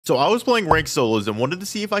So I was playing ranked solos and wanted to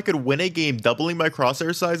see if I could win a game doubling my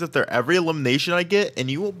crosshair size after every elimination I get, and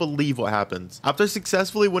you won't believe what happens. After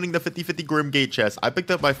successfully winning the 50-50 Grim Gate chest, I picked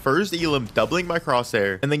up my first elim doubling my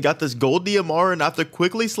crosshair, and then got this gold DMR, and after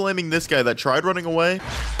quickly slamming this guy that tried running away,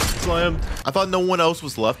 slammed. I thought no one else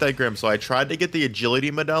was left at Grim, so I tried to get the agility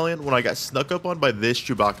medallion when I got snuck up on by this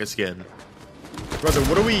Chewbacca skin. Brother,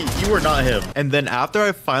 what are we? You are not him. And then after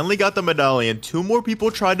I finally got the medallion, two more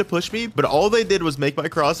people tried to push me, but all they did was make my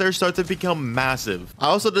crosshair start to become massive. I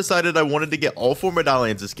also decided I wanted to get all 4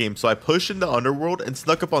 medallions this game, so I pushed into Underworld and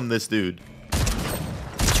snuck up on this dude.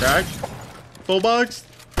 Cracked. Full box.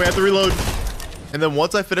 We have to reload. And then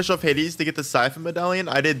once I finished off Hades to get the Siphon medallion,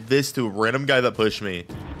 I did this to a random guy that pushed me.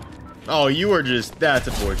 Oh, you are just, that's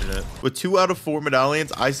unfortunate. With 2 out of 4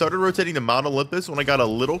 medallions, I started rotating to Mount Olympus when I got a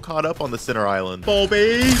little caught up on the center island. Full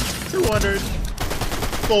base, 200.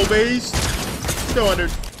 Full base, 200.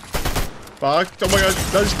 Fuck, oh my god,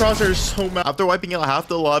 this crosshair is so mad. After wiping out half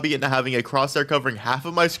the lobby and having a crosshair covering half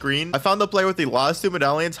of my screen, I found the player with the last 2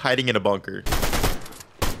 medallions hiding in a bunker.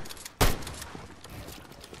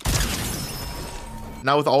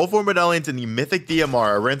 Now with all 4 medallions in the mythic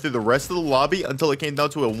DMR, I ran through the rest of the lobby until it came down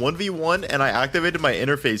to a 1v1 and I activated my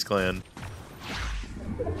interface clan.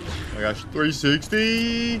 Oh my gosh,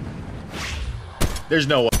 360. There's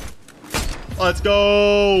no way. Let's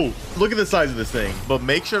go. Look at the size of this thing. But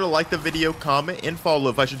make sure to like the video, comment, and follow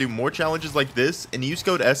if I should do more challenges like this, and use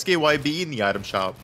code SKYB in the item shop.